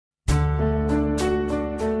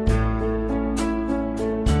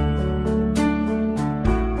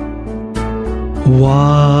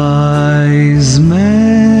Wise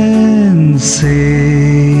men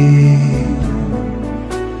say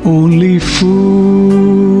only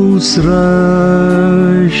fools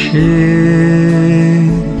rush in,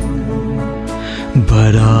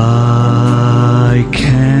 but I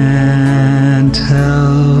can't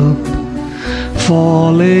help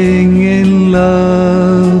falling in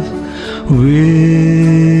love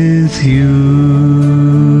with you.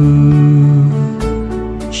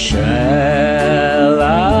 Shall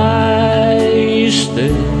I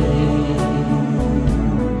stay?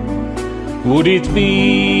 Would it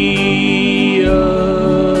be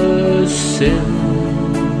a sin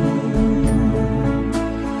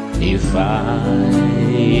if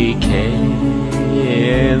I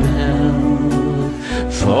can't help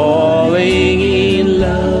falling in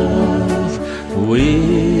love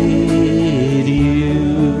with you?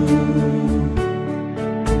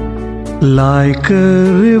 Like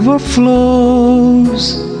a river flows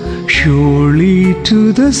surely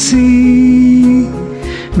to the sea,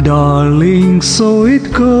 darling, so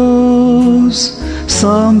it goes.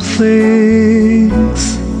 Some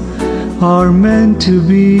things are meant to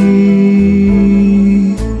be.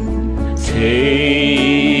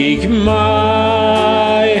 Take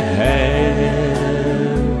my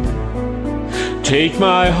hand, take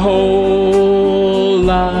my whole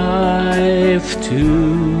life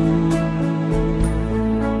too,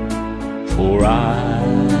 for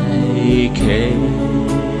I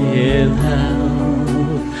can't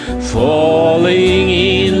help falling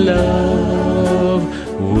in love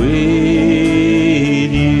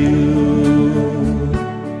with you.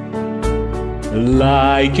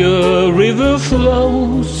 Like a river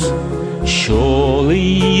flows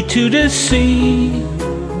surely to the sea,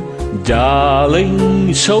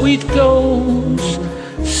 darling, so it goes.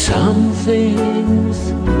 Some things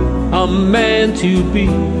are meant to be.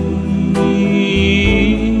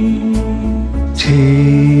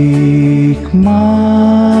 Take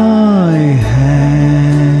my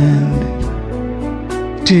hand,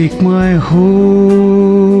 take my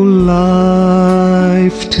whole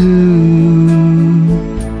life too,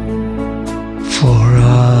 for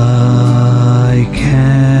I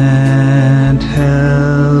can't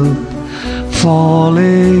help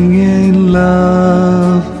falling